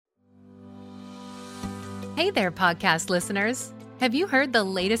Hey there, podcast listeners. Have you heard the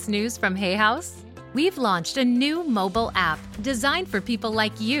latest news from Hay House? We've launched a new mobile app designed for people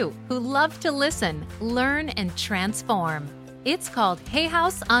like you who love to listen, learn, and transform. It's called Hay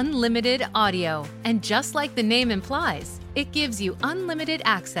House Unlimited Audio, and just like the name implies, it gives you unlimited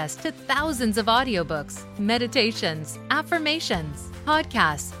access to thousands of audiobooks, meditations, affirmations,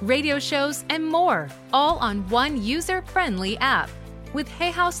 podcasts, radio shows, and more, all on one user-friendly app. With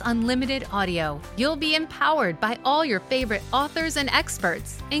Hay House Unlimited Audio, you'll be empowered by all your favorite authors and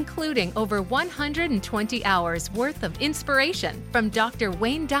experts, including over 120 hours worth of inspiration from Dr.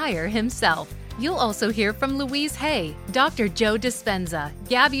 Wayne Dyer himself. You'll also hear from Louise Hay, Dr. Joe Dispenza,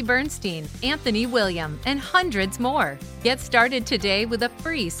 Gabby Bernstein, Anthony William, and hundreds more. Get started today with a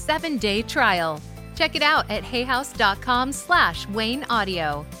free 7-day trial. Check it out at hayhouse.com/Wayne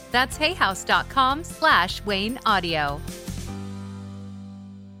Audio. That's hayhouse.com/Wayne Audio.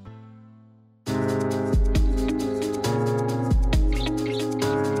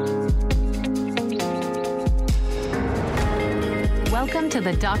 Welcome to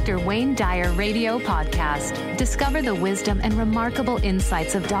the Dr. Wayne Dyer Radio Podcast. Discover the wisdom and remarkable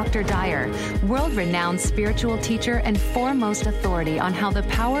insights of Dr. Dyer, world-renowned spiritual teacher and foremost authority on how the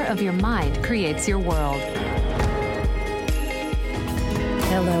power of your mind creates your world.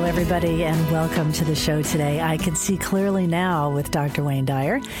 Hello, everybody, and welcome to the show today. I can see clearly now with Dr. Wayne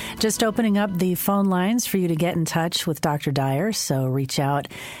Dyer. Just opening up the phone lines for you to get in touch with Dr. Dyer, so reach out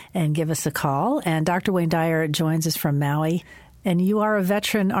and give us a call. And Dr. Wayne Dyer joins us from Maui. And you are a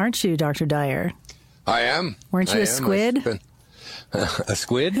veteran, aren't you, Dr. Dyer? I am. Weren't you a squid? A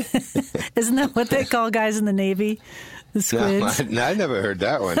squid? Isn't that what they call guys in the Navy? The squids? No, I never heard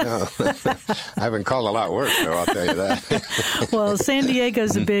that one, no. I've been called a lot worse, though, I'll tell you that. Well, San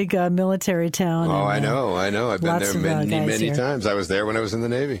Diego's a big military town. Oh, and, I know. I've been there many here. times. I was there when I was in the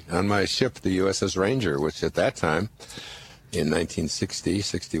Navy on my ship, the USS Ranger, which at that time, in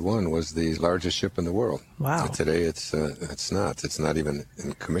 1960-61, was the largest ship in the world. Wow. Today, it's not. It's not even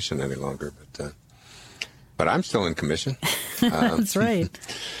in commission any longer. But I'm still in commission. That's right.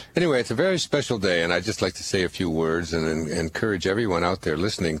 Anyway, it's a very special day, and I'd just like to say a few words and encourage everyone out there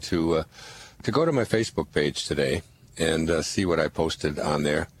listening to go to my Facebook page today and see what I posted on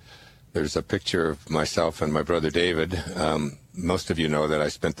there. There's a picture of myself and my brother David. Most of you know that I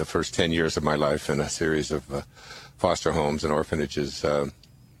spent the first 10 years of my life in a series of foster homes and orphanages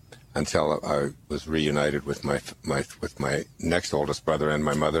until I was reunited with my next oldest brother and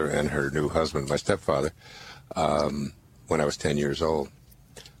my mother and her new husband, my stepfather, when I was 10 years old.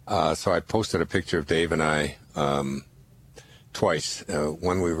 So I posted a picture of Dave and I twice.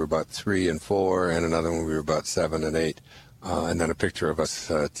 One we were about 3 and 4, and another one we were about 7 and 8, and then a picture of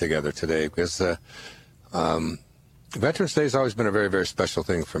us together today, because Veterans Day has always been a very, very special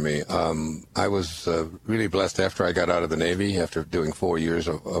thing for me. I was really blessed after I got out of the Navy, after doing 4 years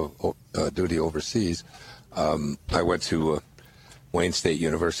of duty overseas. I went to Wayne State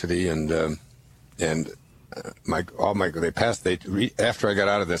University, and after I got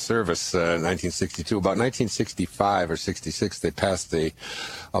out of the service, 1962, about 1965 or 66, they passed a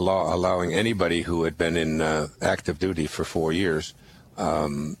law allowing anybody who had been in active duty for 4 years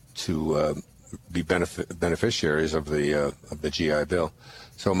to be beneficiaries of the GI Bill.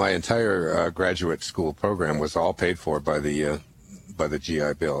 So my entire graduate school program was all paid for by the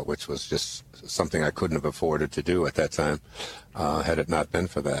GI Bill, which was just something I couldn't have afforded to do at that time had it not been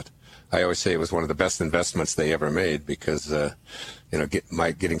for that. I always say it was one of the best investments they ever made, because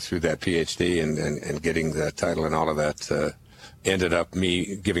getting through that PhD and getting that title and all of that ended up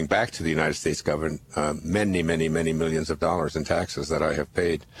me giving back to the United States government many, many, many millions of dollars in taxes that I have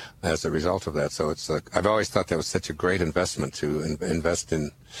paid as a result of that. So I've always thought that was such a great investment to invest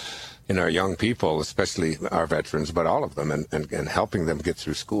in our young people, especially our veterans, but all of them, and helping them get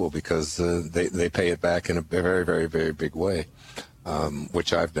through school, because they pay it back in a very, very, very big way,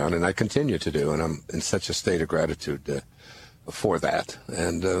 which I've done and I continue to do, and I'm in such a state of gratitude for that.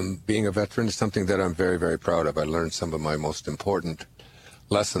 And being a veteran is something that I'm very, very proud of. I learned some of my most important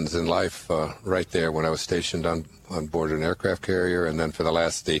lessons in life right there when I was stationed on board an aircraft carrier, and then for the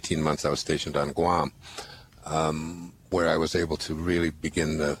last 18 months I was stationed on Guam, where I was able to really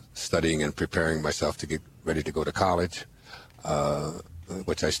begin studying and preparing myself to get ready to go to college,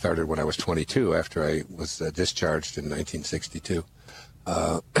 which I started when I was 22 after I was discharged in 1962.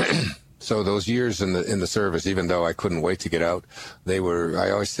 So those years in the service, even though I couldn't wait to get out, I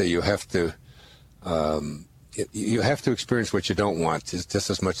always say you have to you have to experience what you don't want just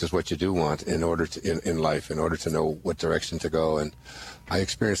as much as what you do want in order to in life, in order to know what direction to go. And I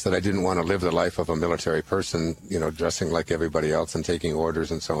experienced that I didn't want to live the life of a military person, dressing like everybody else and taking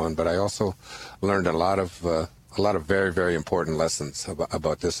orders and so on. But I also learned a lot of very, very important lessons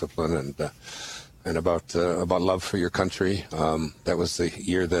about discipline and about love for your country. That was the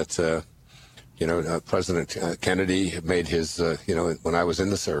year that President Kennedy made his, when I was in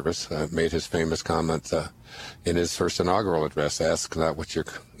the service, made his famous comment in his first inaugural address: "Ask not what you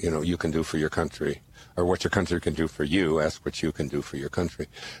can do for your country, or what your country can do for you. Ask what you can do for your country."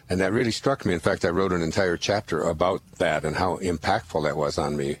 And that really struck me. In fact, I wrote an entire chapter about that and how impactful that was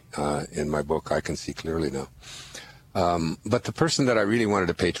on me in my book, I Can See Clearly Now. But the person that I really wanted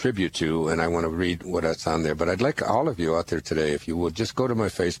to pay tribute to, and I want to read what that's on there, but I'd like all of you out there today, if you would, just go to my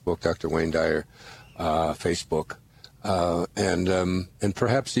Facebook, Dr. Wayne Dyer Facebook, and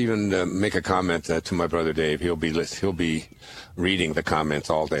perhaps even make a comment to my brother Dave. He'll be reading the comments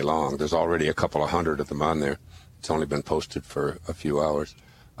all day long. There's already a couple of hundred of them on there. It's only been posted for a few hours,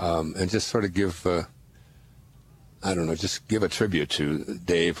 and just sort of give. Just give a tribute to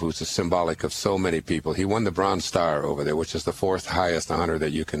Dave, who's a symbolic of so many people. He won the Bronze Star over there, which is the fourth highest honor that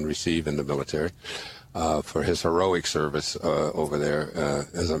you can receive in the military, for his heroic service over there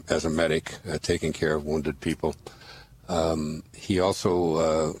as a medic, taking care of wounded people. He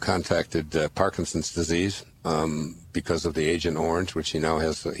also contracted Parkinson's disease because of the Agent Orange, which he now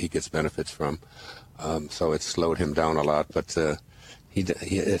has. He gets benefits from. So it slowed him down a lot, but.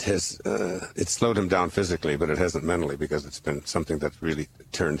 It slowed him down physically, but it hasn't mentally, because it's been something that's really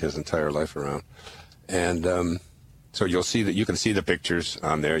turned his entire life around. And so you can see the pictures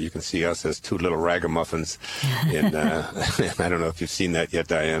on there. You can see us as two little ragamuffins. I don't know if you've seen that yet,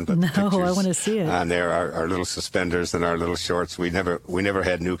 Diane, but no, I want to see it. On there, our little suspenders and our little shorts. We never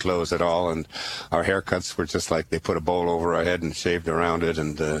had new clothes at all, and our haircuts were just like they put a bowl over our head and shaved around it,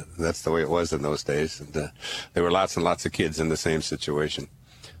 and that's the way it was in those days. And there were lots and lots of kids in the same situation.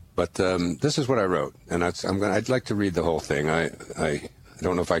 But this is what I wrote, and I'd like to read the whole thing. I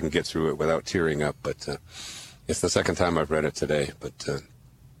don't know if I can get through it without tearing up, but. It's the second time I've read it today, but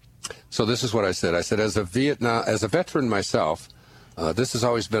so this is what I said. I said, as a veteran myself, this has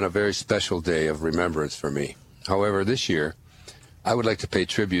always been a very special day of remembrance for me. However, this year, I would like to pay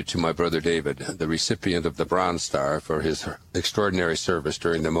tribute to my brother David, the recipient of the Bronze Star, for his extraordinary service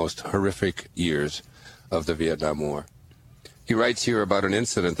during the most horrific years of the Vietnam War. He writes here about an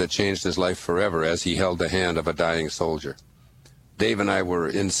incident that changed his life forever as he held the hand of a dying soldier. Dave and I were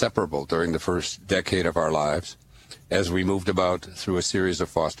inseparable during the first decade of our lives as we moved about through a series of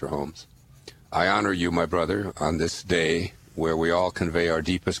foster homes. I honor you, my brother, on this day where we all convey our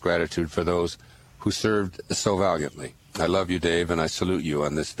deepest gratitude for those who served so valiantly. I love you, Dave, and I salute you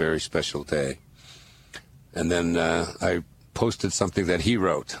on this very special day. And then I posted something that he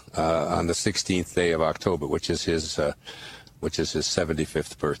wrote on the 16th day of October, which is his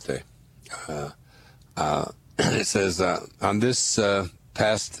 75th birthday. It says, on this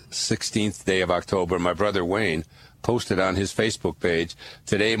past 16th day of October, my brother Wayne posted on his Facebook page,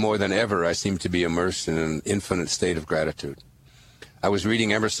 "Today more than ever, I seem to be immersed in an infinite state of gratitude." I was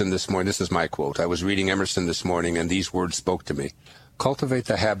reading Emerson this morning. This is my quote. I was reading Emerson this morning, and these words spoke to me. Cultivate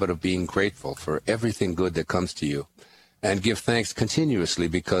the habit of being grateful for everything good that comes to you, and give thanks continuously,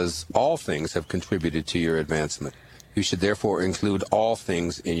 because all things have contributed to your advancement. You should therefore include all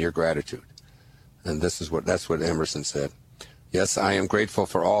things in your gratitude. And that's what Emerson said. Yes, I am grateful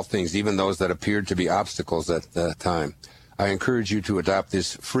for all things, even those that appeared to be obstacles at the time. I encourage you to adopt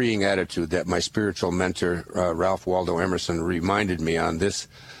this freeing attitude that my spiritual mentor, Ralph Waldo Emerson, reminded me on this,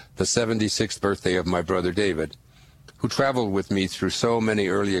 the 76th birthday of my brother David, who traveled with me through so many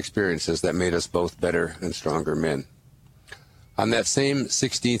early experiences that made us both better and stronger men. On that same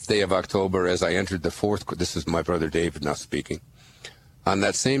 16th day of October, as I entered the this is my brother David now speaking. On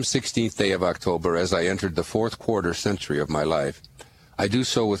that same 16th day of October, as I entered the fourth quarter century of my life, I do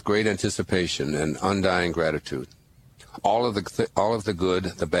so with great anticipation and undying gratitude. All of the good,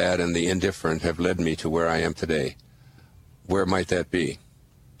 the bad, and the indifferent have led me to where I am today. Where might that be?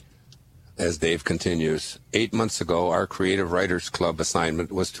 As Dave continues, 8 months ago, our Creative Writers Club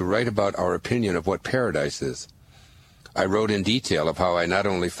assignment was to write about our opinion of what paradise is. I wrote in detail of how I not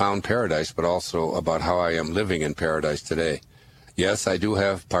only found paradise, but also about how I am living in paradise today. Yes, I do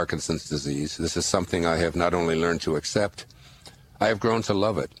have Parkinson's disease. This is something I have not only learned to accept, I have grown to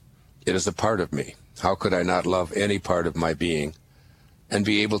love it. It is a part of me. How could I not love any part of my being and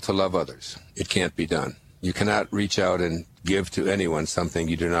be able to love others? It can't be done. You cannot reach out and give to anyone something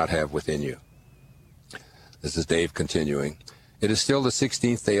you do not have within you. This is Dave continuing. It is still the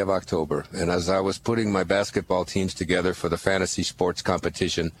 16th day of October, and as I was putting my basketball teams together for the fantasy sports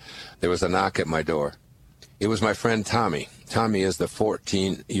competition, there was a knock at my door. It was my friend Tommy. Tommy is the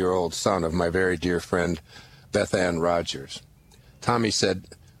 14-year-old son of my very dear friend, Beth Ann Rogers. Tommy said,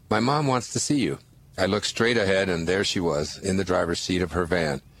 "My mom wants to see you." I looked straight ahead, and there she was, in the driver's seat of her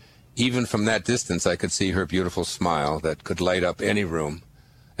van. Even from that distance, I could see her beautiful smile that could light up any room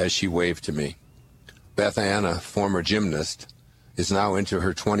as she waved to me. Beth Ann, a former gymnast, is now into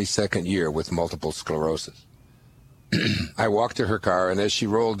her 22nd year with multiple sclerosis. I walked to her car, and as she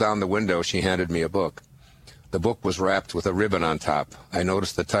rolled down the window, she handed me a book. The book was wrapped with a ribbon on top. I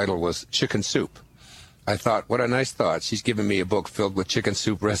noticed the title was Chicken Soup. I thought, what a nice thought. She's given me a book filled with chicken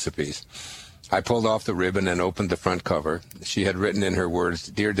soup recipes. I pulled off the ribbon and opened the front cover. She had written in her words,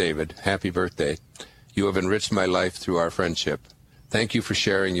 "Dear David, happy birthday. You have enriched my life through our friendship. Thank you for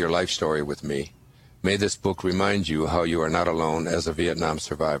sharing your life story with me. May this book remind you how you are not alone as a Vietnam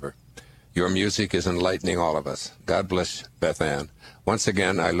survivor. Your music is enlightening all of us. God bless, Beth Ann." Once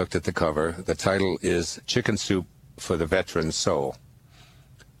again, I looked at the cover. The title is Chicken Soup for the Veteran's Soul.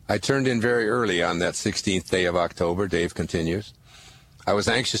 I turned in very early on that 16th day of October, Dave continues. I was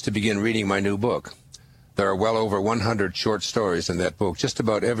anxious to begin reading my new book. There are well over 100 short stories in that book. Just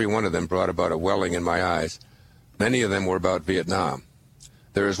about every one of them brought about a welling in my eyes. Many of them were about Vietnam.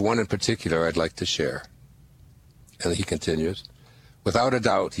 There is one in particular I'd like to share. And he continues, "Without a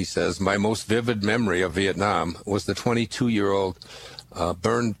doubt," he says, "my most vivid memory of Vietnam was the 22-year-old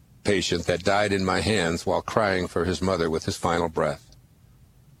burn patient that died in my hands while crying for his mother with his final breath.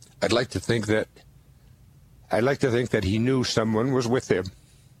 I'd like to think that he knew someone was with him.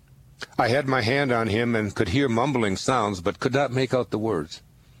 I had my hand on him and could hear mumbling sounds, but could not make out the words.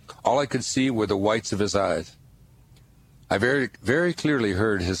 All I could see were the whites of his eyes. I very, very clearly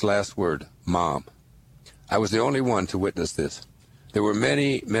heard his last word, Mom. I was the only one to witness this. There were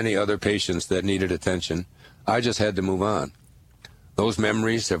many, many other patients that needed attention. I just had to move on. Those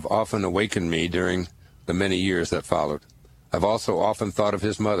memories have often awakened me during the many years that followed. I've also often thought of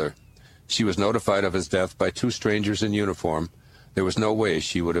his mother. She was notified of his death by two strangers in uniform. There was no way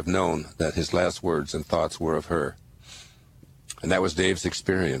she would have known that his last words and thoughts were of her." And that was Dave's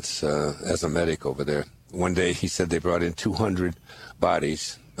experience as a medic over there. One day he said they brought in 200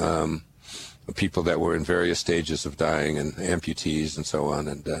 bodies, people that were in various stages of dying and amputees and so on.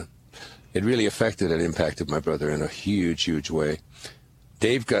 And it really affected and impacted my brother in a huge, huge way.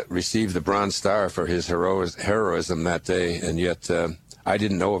 Dave received the Bronze Star for his heroism that day, and yet I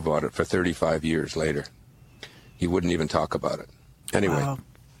didn't know about it for 35 years later. He wouldn't even talk about it. Anyway, wow.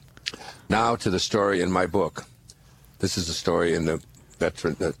 Now to the story in my book. This is a story in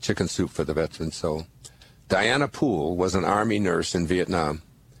the Chicken Soup for the Veteran's Soul. Diana Poole was an Army nurse in Vietnam.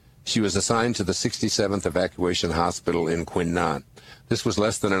 She was assigned to the 67th Evacuation Hospital in Quinh Nam. This was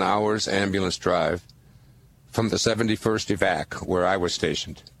less than an hour's ambulance drive from the 71st Evac, where I was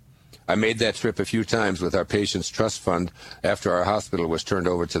stationed. I made that trip a few times with our Patients Trust Fund after our hospital was turned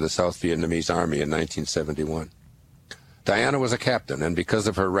over to the South Vietnamese Army in 1971. Diana was a captain, and because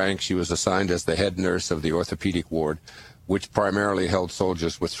of her rank, she was assigned as the head nurse of the orthopedic ward, which primarily held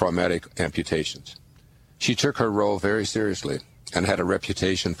soldiers with traumatic amputations. She took her role very seriously and had a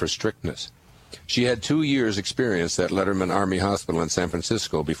reputation for strictness. She had 2 years' experience at Letterman Army Hospital in San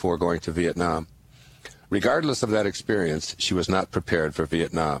Francisco before going to Vietnam. Regardless of that experience, she was not prepared for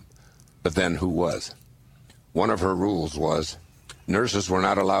Vietnam. But then who was? One of her rules was nurses were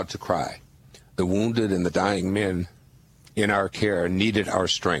not allowed to cry. The wounded and the dying men in our care needed our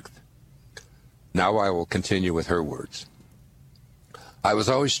strength. Now I will continue with her words. I was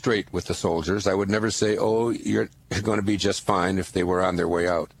always straight with the soldiers. I would never say, "Oh, you're going to be just fine," if they were on their way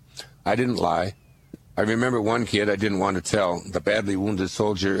out. I didn't lie. I remember one kid I didn't want to tell. The badly wounded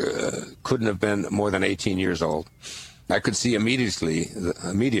soldier couldn't have been more than 18 years old. I could see immediately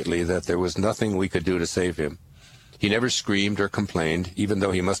that there was nothing we could do to save him. He never screamed or complained, even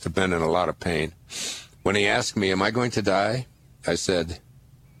though he must have been in a lot of pain. When he asked me, "Am I going to die?" I said,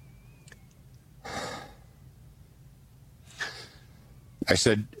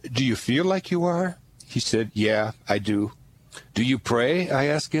 "Do you feel like you are?" He said, "Yeah, I do." "Do you pray?" I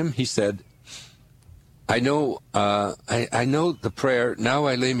asked him. He said, I know the prayer. Now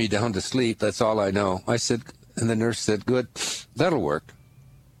I lay me down to sleep. That's all I know." I said, and the nurse said, "Good, that'll work."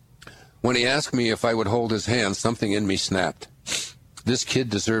 When he asked me if I would hold his hand, something in me snapped. This kid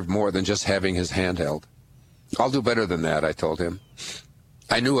deserved more than just having his hand held. "I'll do better than that," I told him.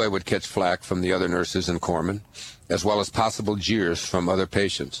 I knew I would catch flack from the other nurses and corpsmen, as well as possible jeers from other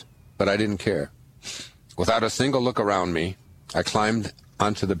patients, but I didn't care. Without a single look around me, I climbed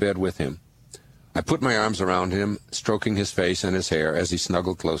onto the bed with him. I put my arms around him, stroking his face and his hair as he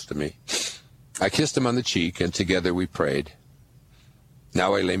snuggled close to me. I kissed him on the cheek, and together we prayed.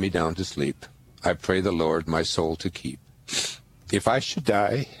 Now I lay me down to sleep. I pray the Lord my soul to keep. If I should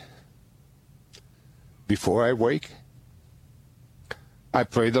die before I wake, I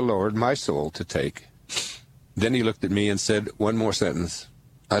pray the Lord my soul to take. Then he looked at me and said one more sentence.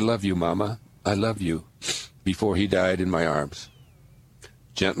 I love you, Mama. I love you. Before he died in my arms,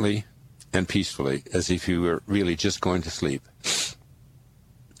 gently and peacefully, as if he were really just going to sleep.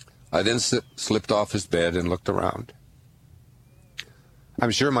 I then slipped off his bed and looked around.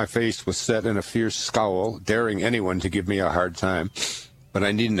 I'm sure my face was set in a fierce scowl, daring anyone to give me a hard time, but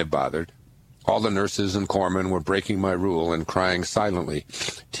I needn't have bothered. All the nurses and corpsmen were breaking my rule and crying silently,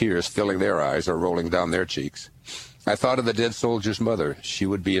 tears filling their eyes or rolling down their cheeks. I thought of the dead soldier's mother. She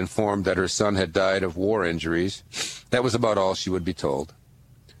would be informed that her son had died of war injuries. That was about all she would be told.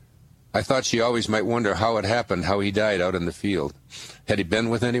 I thought she always might wonder how it happened, how he died out in the field. Had he been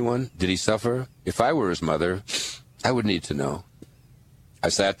with anyone? Did he suffer? If I were his mother, I would need to know. I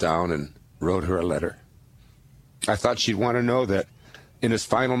sat down and wrote her a letter. I thought she'd want to know that in his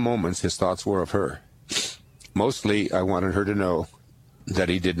final moments, his thoughts were of her. Mostly, I wanted her to know that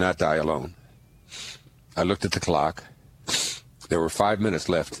he did not die alone. I looked at the clock. There were 5 minutes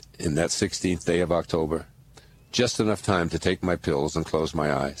left in that 16th day of October, just enough time to take my pills and close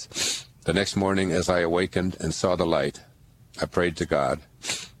my eyes. The next morning, as I awakened and saw the light, I prayed to God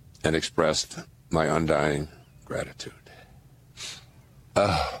and expressed my undying gratitude.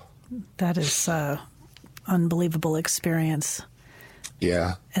 That is unbelievable experience.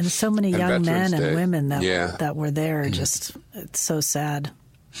 Yeah. And so many young men and women that were there, Mm-hmm. just, it's so sad.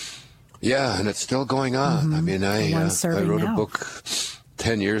 Yeah, and it's still going on. Mm-hmm. I mean, I wrote a book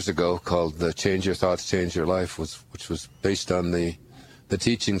 10 years ago called Change Your Thoughts, Change Your Life, which was based on the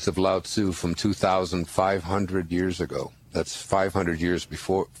teachings of Lao Tzu from 2,500 years ago. That's 500 years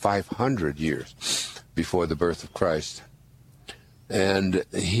before the birth of Christ. And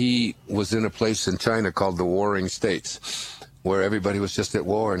he was in a place in China called the Warring States, where everybody was just at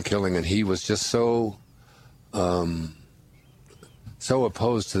war and killing, and he was just so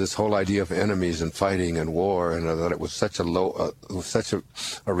opposed to this whole idea of enemies and fighting and war, and that it was such a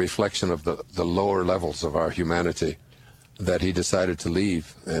reflection of the lower levels of our humanity, that he decided to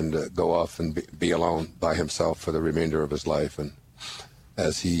leave and go off and be alone by himself for the remainder of his life. And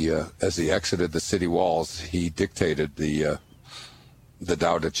as he exited the city walls, he dictated the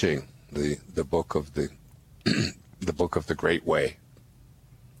Tao Te Ching, the book of the the book of the Great Way,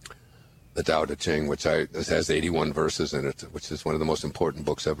 the Tao Te Ching, which has 81 verses in it, which is one of the most important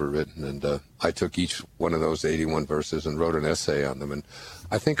books ever written. And I took each one of those 81 verses and wrote an essay on them. And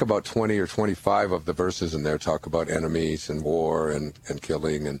I think about 20 or 25 of the verses in there talk about enemies and war and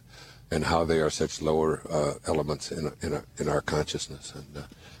killing and how they are such lower elements in our consciousness.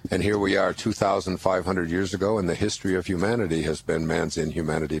 And here we are 2,500 years ago, and the history of humanity has been man's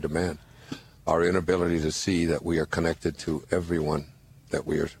inhumanity to man. Our inability to see that we are connected to everyone that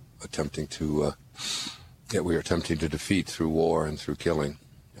we are attempting to defeat through war and through killing.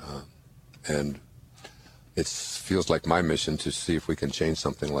 And it feels like my mission to see if we can change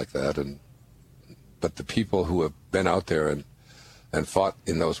something like that. But the people who have been out there and fought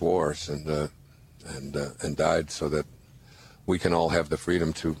in those wars and died so that we can all have the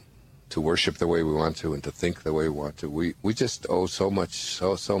freedom to worship the way we want to and to think the way we want to. We just owe so much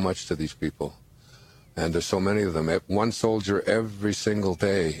to these people. And there's so many of them. One soldier every single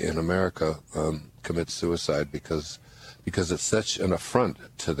day in America commits suicide because it's such an affront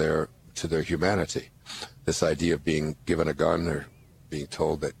to their humanity. This idea of being given a gun or being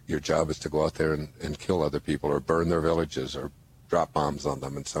told that your job is to go out there and kill other people or burn their villages or drop bombs on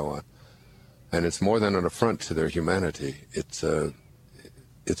them and so on. And it's more than an affront to their humanity. It's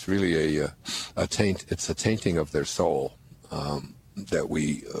really a taint. It's a tainting of their soul that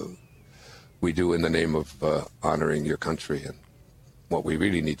we do in the name of honoring your country. And what we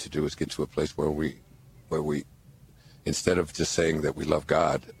really need to do is get to a place where we, instead of just saying that we love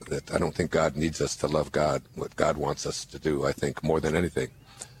God, that I don't think God needs us to love God. What God wants us to do, I think, more than anything,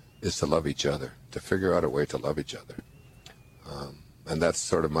 is to love each other, to figure out a way to love each other. And that's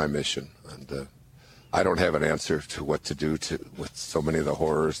sort of my mission. And I don't have an answer to what to do with so many of the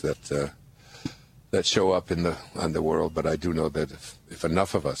horrors that show up in the world. But I do know that if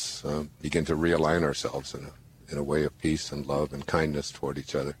enough of us begin to realign ourselves in a way of peace and love and kindness toward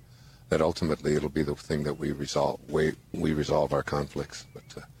each other, that ultimately it'll be the thing that we resolve our conflicts. But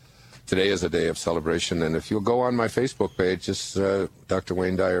today is a day of celebration, and if you'll go on my Facebook page, just Dr.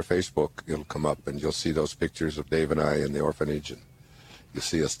 Wayne Dyer Facebook, it'll come up, and you'll see those pictures of Dave and I in the orphanage, you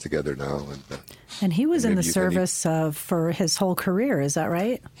see us together now. And he was in the service for his whole career, is that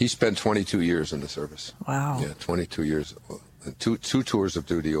right? He spent 22 years in the service. Wow. Yeah, 22 years, two tours of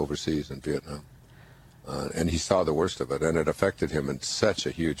duty overseas in Vietnam. And he saw the worst of it, and it affected him in such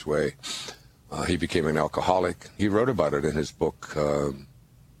a huge way. He became an alcoholic. He wrote about it in his book.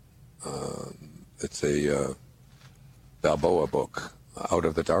 It's a Balboa book, Out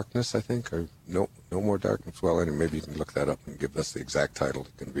of the Darkness, I think, or No More Darkness. Well, anyway, maybe you can look that up and give us the exact title.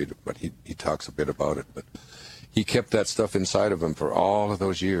 You can read it, but he talks a bit about it. But he kept that stuff inside of him for all of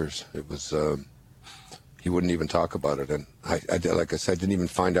those years. It was he wouldn't even talk about it, and I like I said, didn't even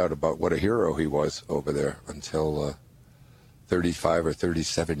find out about what a hero he was over there until 35 or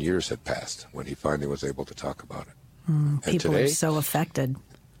 37 years had passed when he finally was able to talk about it. People are so affected.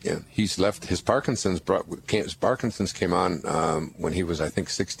 Yeah, he's left. His Parkinson's came on when he was, I think,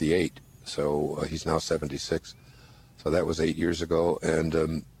 68. So he's now 76. So that was 8 years ago,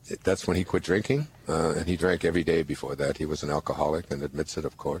 and that's when he quit drinking. And he drank every day before that. He was an alcoholic and admits it,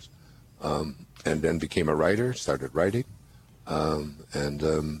 of course. And then became a writer, started writing,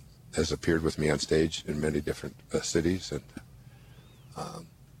 and has appeared with me on stage in many different cities.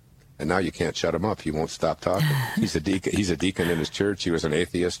 And now you can't shut him up. He won't stop talking. He's a deacon in his church. He was an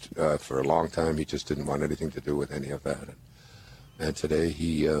atheist for a long time. He just didn't want anything to do with any of that. And today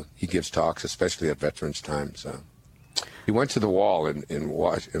he gives talks, especially at Veterans Times. He went to the wall in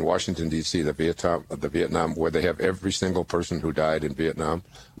Washington, D.C., the Vietnam, where they have every single person who died in Vietnam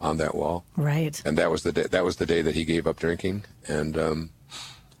on that wall. Right. And that was the day that he gave up drinking and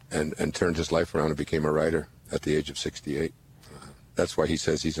turned his life around and became a writer at the age of 68. That's why he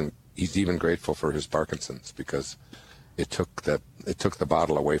says he's even grateful for his Parkinson's, because it took the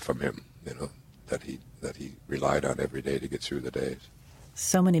bottle away from him, that he relied on every day to get through the days.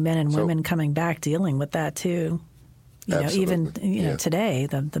 So many men and women coming back dealing with that too. Even today,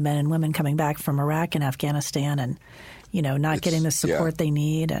 the men and women coming back from Iraq and Afghanistan, and not getting the support they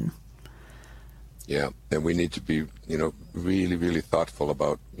need, and and we need to be really, really thoughtful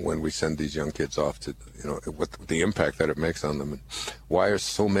about when we send these young kids off to what the impact that it makes on them, and why are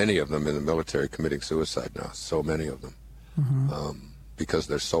so many of them in the military committing suicide now? So many of them, because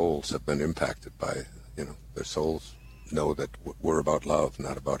their souls have been impacted by their souls know that we're about love,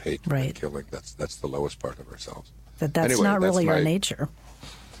 not about hate and killing. That's the lowest part of ourselves. That's not really our nature.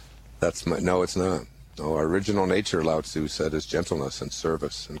 No, it's not. No, our original nature, Lao Tzu said, is gentleness and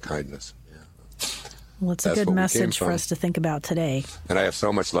service and kindness. Yeah. Well, it's a good message for us to think about today. And I have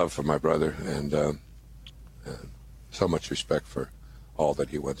so much love for my brother, and so much respect for all that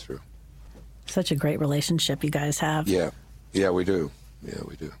he went through. Such a great relationship you guys have. Yeah, we do. Yeah,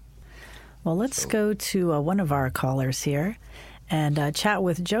 we do. Well, let's go to one of our callers here and chat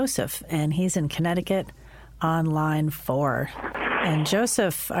with Joseph, and he's in Connecticut on line 4. And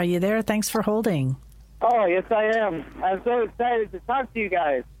Joseph, are you there? Thanks for holding. Oh, yes, I am. I'm so excited to talk to you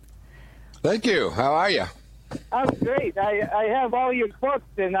guys. Thank you. How are you? I'm great. I have all your books,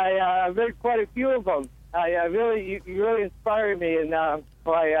 and I read quite a few of them. You really inspired me, and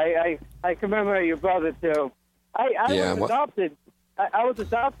I commemorate your brother too. I was adopted. I was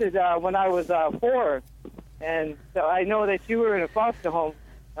adopted when I was 4, and so I know that you were in a foster home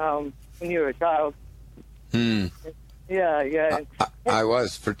when you were a child. Yeah. I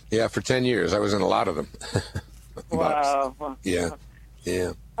was for 10 years. I was in a lot of them. Wow. Yeah.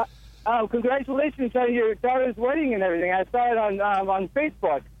 Congratulations on your daughter's wedding and everything. I saw it on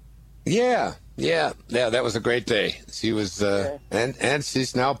Facebook. Yeah. That was a great day. She was, and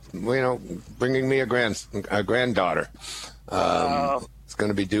she's now, bringing me a granddaughter. It's going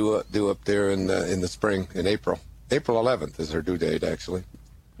to be due up there in the spring, in April. April 11th is her due date, actually.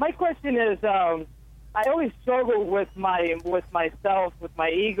 My question is, I always struggle with myself, with my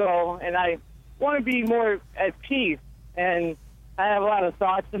ego, and I want to be more at peace. And I have a lot of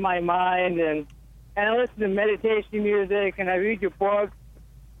thoughts in my mind, and I listen to meditation music, and I read your books,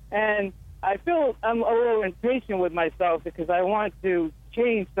 and I feel I'm a little impatient with myself because I want to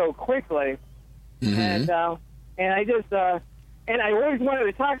change so quickly. And I just and I always wanted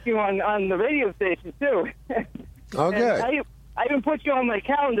to talk to you on the radio station too. Okay. I even put you on my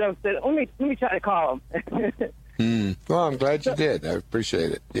calendar and said, let me try to call him. Well, I'm glad you did. I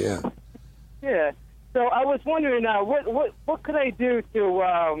appreciate it. Yeah. Yeah. So I was wondering, what could I do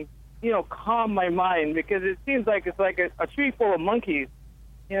to, calm my mind? Because it seems like it's like a tree full of monkeys.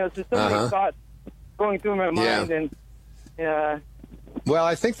 There's so many thoughts going through my mind, and Well,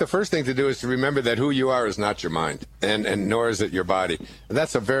 I think the first thing to do is to remember that who you are is not your mind, and nor is it your body. And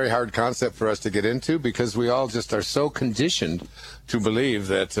that's a very hard concept for us to get into because we all just are so conditioned to believe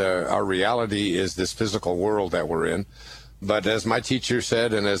that our reality is this physical world that we're in. But as my teacher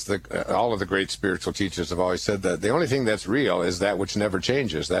said, and as all of the great spiritual teachers have always said, that the only thing that's real is that which never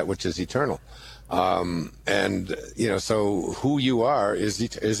changes, that which is eternal. And so who you are is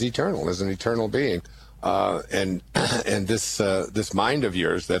eternal, is an eternal being. And this mind of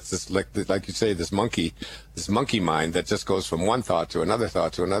yours, that's this, like you say, this monkey mind that just goes from one thought to another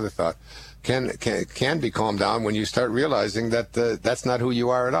thought to another thought, can be calmed down when you start realizing that that's not who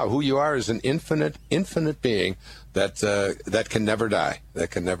you are at all. Who you are is an infinite being that can never die.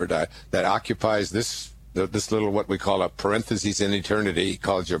 That occupies this little, what we call a parenthesis in eternity,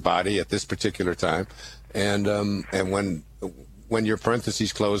 called your body at this particular time, and when your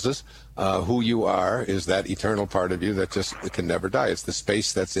parenthesis closes, who you are is that eternal part of you that just can never die. It's the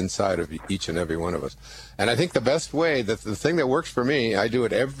space that's inside of each and every one of us. And I think the best way, the thing that works for me, I do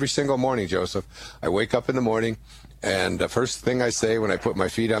it every single morning, Joseph. I wake up in the morning, and the first thing I say when I put my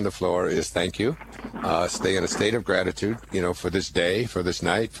feet on the floor is thank you. Stay in a state of gratitude, for this day, for this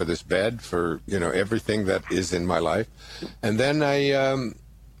night, for this bed, for, everything that is in my life. And then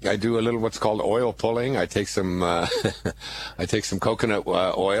I do a little what's called oil pulling. I take some coconut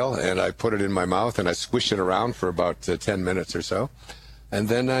oil, and I put it in my mouth, and I squish it around for about 10 minutes or so. And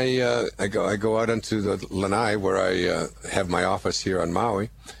then I go out onto the lanai where I have my office here on Maui,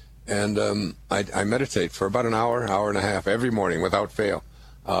 and I meditate for about an hour and a half every morning without fail.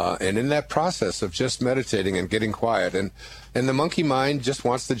 And in that process of just meditating and getting quiet, and the monkey mind just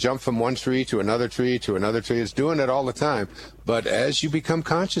wants to jump from one tree to another tree to another tree. It's doing it all the time. But as you become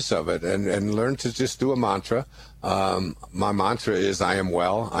conscious of it and learn to just do a mantra, my mantra is, I am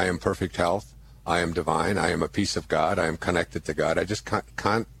well, I am perfect health, I am divine, I am a piece of God, I am connected to God. I just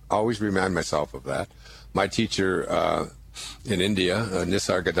can't always remind myself of that. My teacher in India,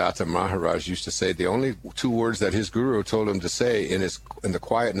 Nisargadatta Maharaj, used to say the only two words that his guru told him to say in the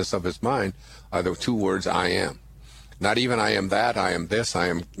quietness of his mind are the two words, I am. Not even I am that, I am this, I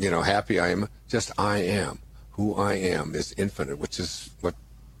am, happy, I am, just I am. Who I am is infinite, which is what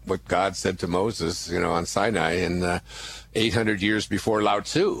God said to Moses, on Sinai in 800 years before Lao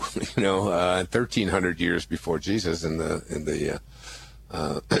Tzu, 1,300 years before Jesus in the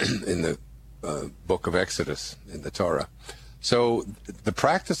book of Exodus in the Torah. So the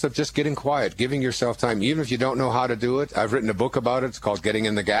practice of just getting quiet, giving yourself time, even if you don't know how to do it. I've written a book about it. It's called Getting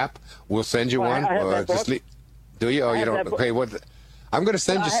in the Gap. We'll send you one. I have that book. Do you? Oh, you don't? Okay, I'm going to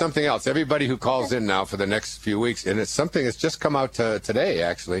send you something else. Everybody who calls in now for the next few weeks, and it's something that's just come out today,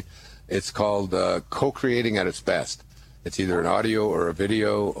 actually. It's called Co-Creating at Its Best. It's either an audio or a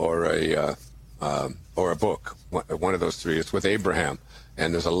video or a book, one of those three. It's with Abraham.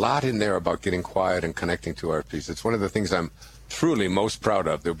 And there's a lot in there about getting quiet and connecting to our peace. It's one of the things I'm truly most proud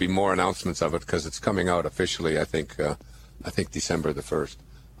of. There'll be more announcements of it because it's coming out officially, I think December the 1st.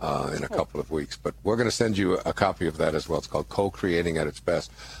 In a couple of weeks. But we're going to send you a copy of that as well. It's called Co-Creating at Its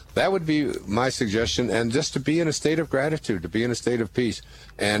Best. That would be my suggestion, and just to be in a state of gratitude, to be in a state of peace.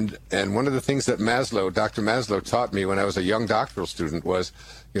 And one of the things that Dr. Maslow taught me when I was a young doctoral student was,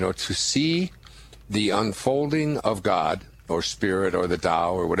 to see the unfolding of God or spirit or the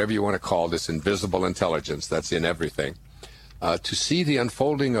Tao or whatever you want to call this invisible intelligence that's in everything, to see the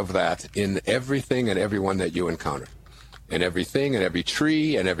unfolding of that in everything and everyone that you encounter. In everything, in every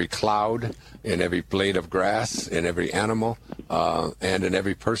tree, in every cloud, in every blade of grass, in every animal, and in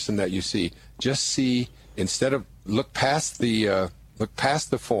every person that you see. Just see, instead of look past the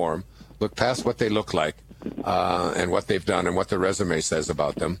form, look past what they look like, and what they've done and what the resume says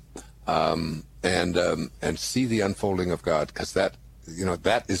about them, and see the unfolding of God, because that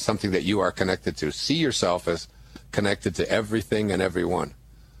is something that you are connected to. See yourself as connected to everything and everyone.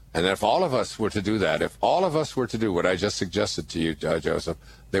 And if all of us were to do that, if all of us were to do what I just suggested to you, Joseph,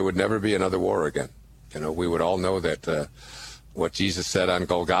 there would never be another war again. We would all know that what Jesus said on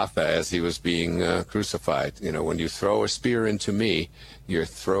Golgotha as he was being crucified, when you throw a spear into me, you're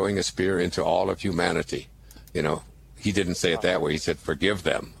throwing a spear into all of humanity. He didn't say it that way. He said, forgive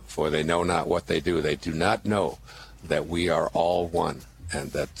them, for they know not what they do. They do not know that we are all one,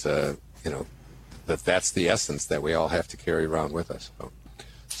 and that, that's the essence that we all have to carry around with us.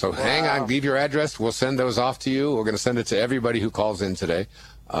 So hang on, leave your address. We'll send those off to you. We're going to send it to everybody who calls in today.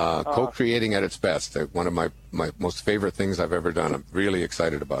 Co-Creating at Its Best. One of my most favorite things I've ever done. I'm really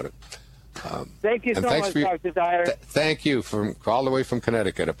excited about it. Thank you so much, Dr. Dyer. Thank you from all the way from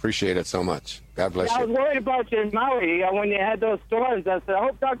Connecticut. Appreciate it so much. God bless you. I was worried about you in Maui when you had those storms. I said, I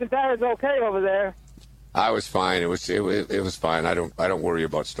hope Dr. Dyer's okay over there. I was fine. It was fine. I don't worry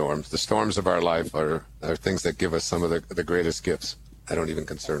about storms. The storms of our life are things that give us some of the greatest gifts. I don't even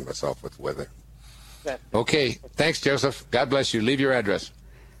concern myself with weather. Okay. Thanks, Joseph. God bless you. Leave your address.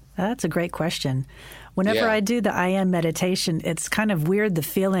 That's a great question. Whenever I do the I am meditation, it's kind of weird the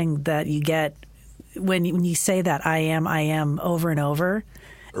feeling that you get when you say that I am over and over.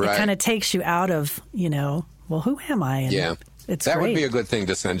 Right. It kind of takes you out of, well, who am I? And it's that great. Would be a good thing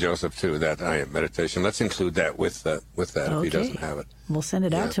to send Joseph to, that I am meditation. Let's include that with that if he doesn't have it. We'll send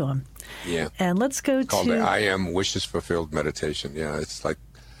it out to him. Yeah. And let's go called the I Am Wishes Fulfilled meditation. Yeah, I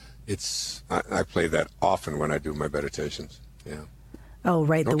play that often when I do my meditations. Yeah. Oh,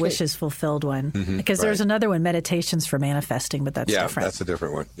 right, the wishes fulfilled one. Because there's another one, meditations for manifesting, but that's different. Yeah, that's a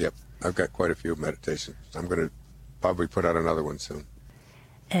different one. Yep. I've got quite a few meditations. I'm going to probably put out another one soon.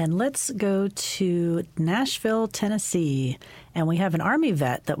 And let's go to Nashville, Tennessee. And we have an Army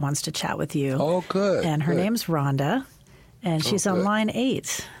vet that wants to chat with you. Oh, good. And her name's Rhonda, and she's on line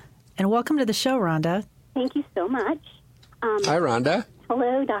 8. And welcome to the show, Rhonda. Thank you so much. Hi, Rhonda.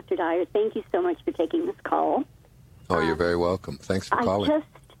 Hello, Dr. Dyer. Thank you so much for taking this call. Oh, you're very welcome. Thanks for calling. I just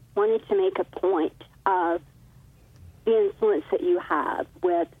wanted to make a point of the influence that you have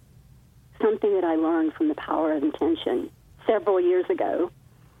with something that I learned from The Power of Intention several years ago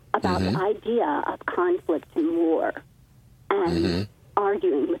about the idea of conflict and war and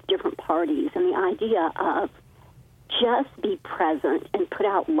arguing with different parties, and the idea of just be present and put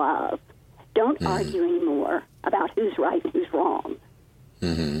out love. Don't argue anymore about who's right and who's wrong.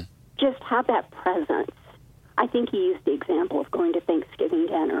 Just have that presence. I think he used the example of going to Thanksgiving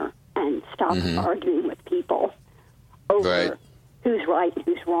dinner and stop arguing with people over who's right and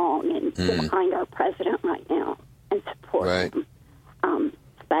who's wrong, and get behind our president right now and support him.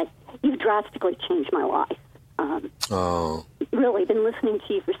 But you've drastically changed my life. Really been listening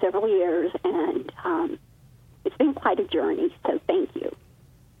to you for several years, and it's been quite a journey, so thank you.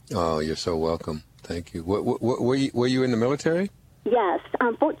 Oh, you're so welcome. Thank you. Were you in the military? Yes,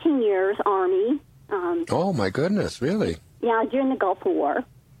 14 years, Army. Oh, my goodness, really? Yeah, during the Gulf War,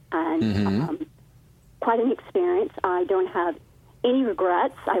 and quite an experience. I don't have any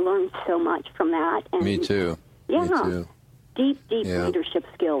regrets. I learned so much from that. And Me too. Yeah, Me too. Deep leadership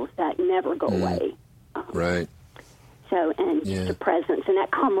skills that never go away. Right. So, and the presence and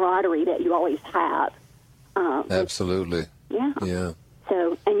that camaraderie that you always have. Absolutely. Yeah.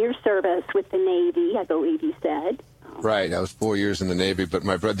 So, and your service with the Navy, I believe you said. Right. I was 4 years in the Navy, but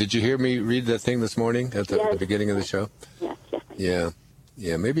my brother, did you hear me read that thing this morning at the beginning of the show? Yes.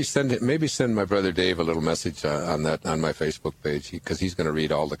 Yeah. Maybe send my brother Dave a little message on my Facebook page, because he's going to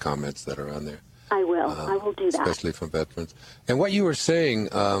read all the comments that are on there. I will. I will do that. Especially from veterans. And what you were saying,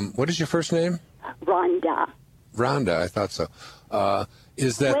 what is your first name? Rhonda. Rhonda, I thought so.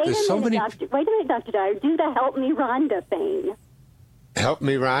 Is that there's so many... Wait a minute, Dr. Dyer. Do the Help Me Rhonda thing. Help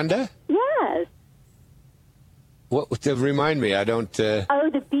Me Rhonda? Yes. What? Remind me, I don't... Oh,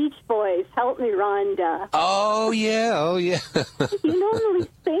 the Beach Boys, Help Me Rhonda. Oh, yeah. You normally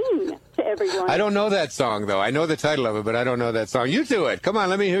sing to everyone. I don't know that song, though. I know the title of it, but I don't know that song. You do it. Come on,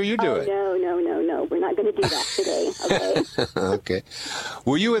 let me hear you do it. No. We're not going to do that today, okay? Okay.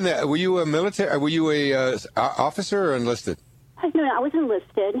 Were you a military... Were you a officer or enlisted? No, I was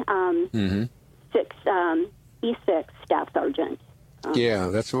enlisted. E6 Staff Sergeant. Yeah,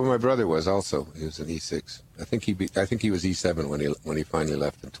 that's what my brother was also. He was an E6. I think he was E7 when he finally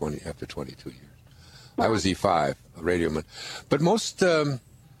left after 22 years. Wow. I was E5, a radio man. But most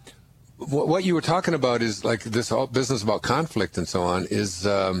what you were talking about is like this whole business about conflict and so on is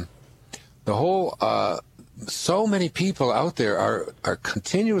the whole. So many people out there are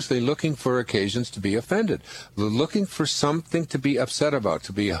continuously looking for occasions to be offended, looking for something to be upset about,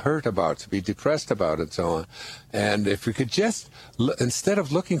 to be hurt about, to be depressed about, and so on. And if we could just, instead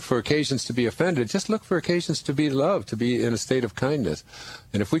of looking for occasions to be offended, just look for occasions to be loved, to be in a state of kindness.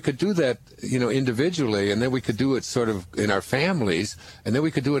 And if we could do that, individually, and then we could do it sort of in our families, and then we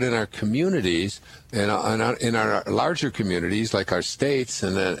could do it in our communities, and in our larger communities, like our states,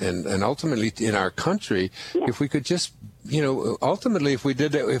 and ultimately in our country, if we could just, ultimately, if we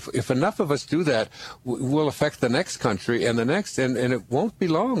did that, if enough of us do that, we'll affect the next country and the next, and it won't be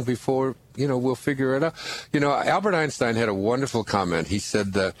long before, we'll figure it out. Albert Einstein had a wonderful comment. He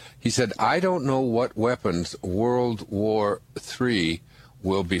said, I don't know what weapons World War III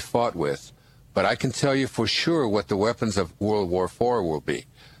will be fought with, but I can tell you for sure what the weapons of World War IV will be.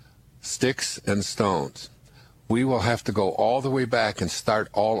 Sticks and stones. We will have to go all the way back and start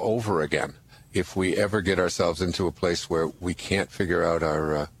all over again if we ever get ourselves into a place where we can't figure out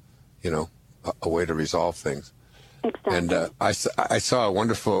our, a way to resolve things. Exactly. And I saw a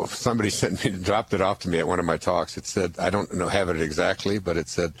wonderful, somebody dropped it off to me at one of my talks. It said, I don't have it exactly, but it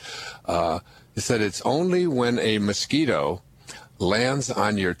said it's only when a mosquito lands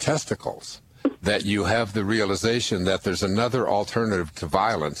on your testicles that you have the realization that there's another alternative to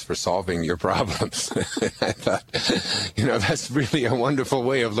violence for solving your problems. I thought, that's really a wonderful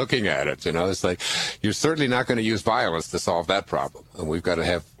way of looking at it. It's like, you're certainly not going to use violence to solve that problem. And we've got to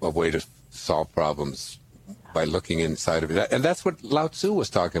have a way to solve problems by looking inside of it. And that's what Lao Tzu was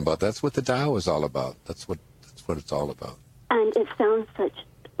talking about. That's what the Tao is all about. That's what it's all about. And it sounds such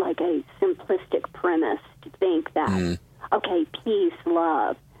like a simplistic premise to think that, okay, peace,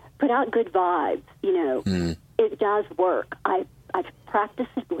 love, put out good vibes, it does work. I've practiced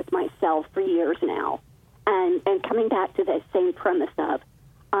it with myself for years now. And coming back to that same premise of,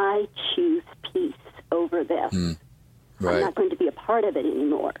 I choose peace over this. Right. I'm not going to be a part of it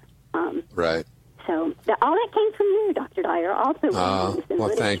anymore. Right. So all that came from you, Dr. Dyer. Well,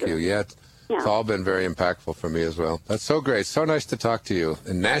 thank you. Yeah. It's all been very impactful for me as well. That's so great. So nice to talk to you.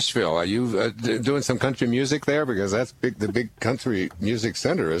 In Nashville, are you doing some country music there? Because that's the big country music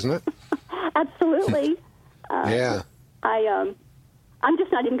center, isn't it? Absolutely. Yeah. I'm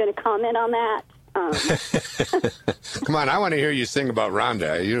just not even going to comment on that. Come on, I want to hear you sing about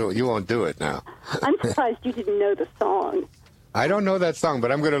Rhonda. You won't do it now. I'm surprised you didn't know the song. I don't know that song, but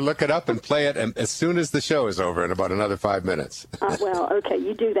I'm going to look it up and play it as soon as the show is over in about another 5 minutes. Well, okay,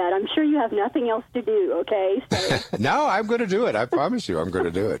 you do that. I'm sure you have nothing else to do, okay? So... No, I'm going to do it. I promise you I'm going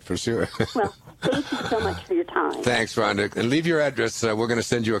to do it for sure. Well, thank you so much for your time. Thanks, Rhonda. And leave your address. We're going to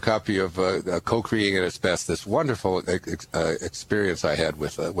send you a copy of Co-Creating at Its Best, this wonderful experience I had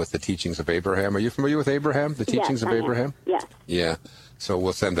with the teachings of Abraham. Are you familiar with Abraham, the teachings of Abraham? Yes. Yeah. So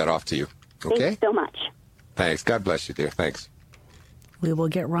we'll send that off to you. Okay? Thanks so much. Thanks. God bless you, dear. Thanks. We will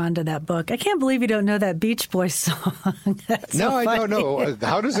get Rhonda that book. I can't believe you don't know that Beach Boys song. No, I don't know.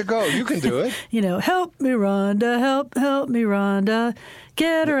 How does it go? You can do it. Help me, Rhonda, help me, Rhonda,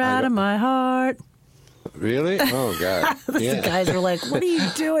 get her out of my heart. Really? Oh, God. The guys were like, what are you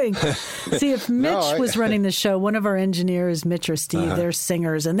doing? See, if Mitch was running the show, one of our engineers, Mitch or Steve, they're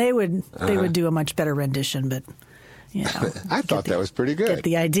singers, and they would do a much better rendition, but... I thought that was pretty good. Get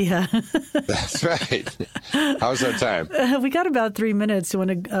the idea. That's right. How's our time? We got about 3 minutes. You want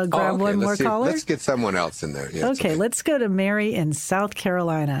to grab one more caller? Let's get someone else in there. Yeah, okay, let's go to Mary in South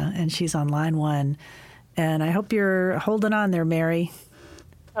Carolina, and she's on line 1. And I hope you're holding on there, Mary.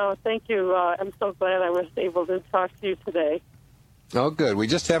 Oh, thank you. I'm so glad I was able to talk to you today. Oh, good. We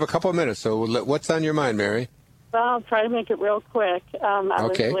just have a couple of minutes, so what's on your mind, Mary? Well, I'll try to make it real quick. I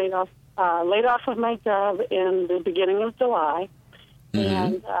was laid off of my job in the beginning of July,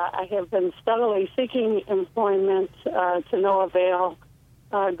 and I have been steadily seeking employment to no avail,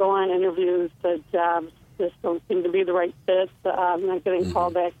 go on interviews. The jobs just don't seem to be the right fit. I'm not getting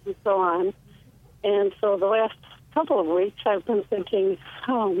callbacks and so on. And so the last couple of weeks I've been thinking,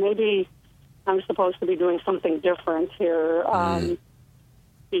 maybe I'm supposed to be doing something different here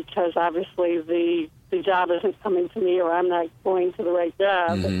because obviously the job isn't coming to me or I'm not going to the right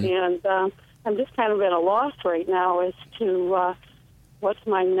job. And I'm just kind of at a loss right now as to what's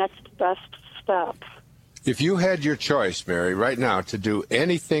my next best step. If you had your choice, Mary, right now to do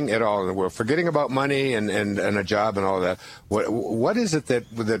anything at all in the world, forgetting about money and a job and all of that, what is it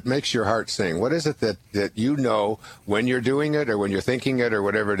that makes your heart sing? What is it that you know when you're doing it or when you're thinking it or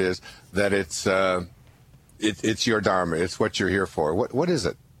whatever it is, that it's your dharma, it's what you're here for? What is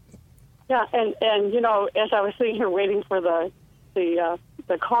it? Yeah, and as I was sitting here waiting for the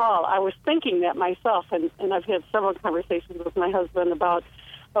call, I was thinking that myself, and I've had several conversations with my husband about,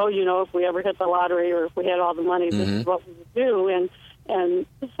 if we ever hit the lottery or if we had all the money, this is what we would do, and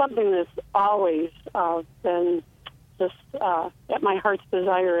it's something that's always been just at my heart's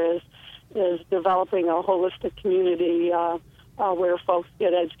desire is developing a holistic community where folks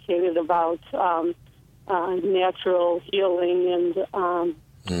get educated about natural healing and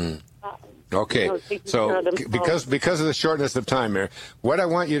Okay, so because of the shortness of time, Mary, what I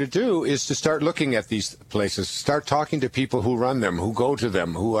want you to do is to start looking at these places, start talking to people who run them, who go to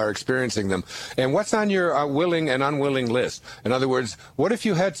them, who are experiencing them, and what's on your willing and unwilling list. In other words, what if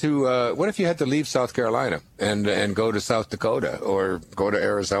you had to leave South Carolina and go to South Dakota or go to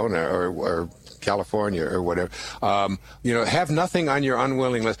Arizona or California or whatever? Have nothing on your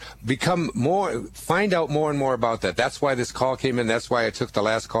unwilling list. Find out more and more about that. That's why this call came in. That's why I took the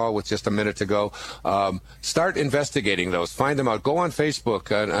last call with just a minute to go. Start investigating those. Find them out. Go on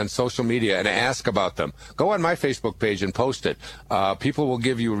Facebook, on social media, and ask about them. Go on my Facebook page and post it. People will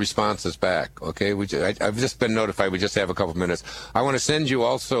give you responses back. Okay? I've just been notified. We just have a couple minutes. I want to send you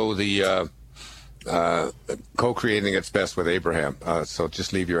also the co-creating its best with Abraham. So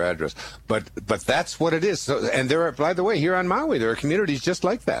just leave your address. But that's what it is. So, and there are, by the way, here on Maui, there are communities just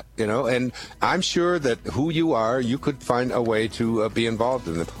like that, and I'm sure that who you are, you could find a way to be involved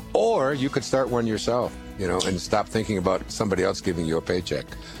in them. Or you could start one yourself, and stop thinking about somebody else giving you a paycheck.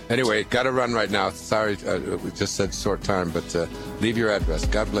 Anyway, got to run right now. Sorry, we just said short time, but leave your address.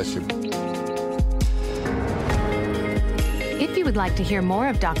 God bless you. If you would like to hear more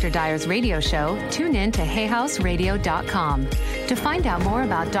of Dr. Dyer's radio show, tune in to hayhouseradio.com. To find out more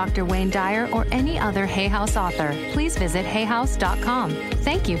about Dr. Wayne Dyer or any other Hay House author, please visit hayhouse.com.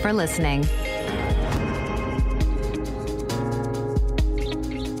 Thank you for listening.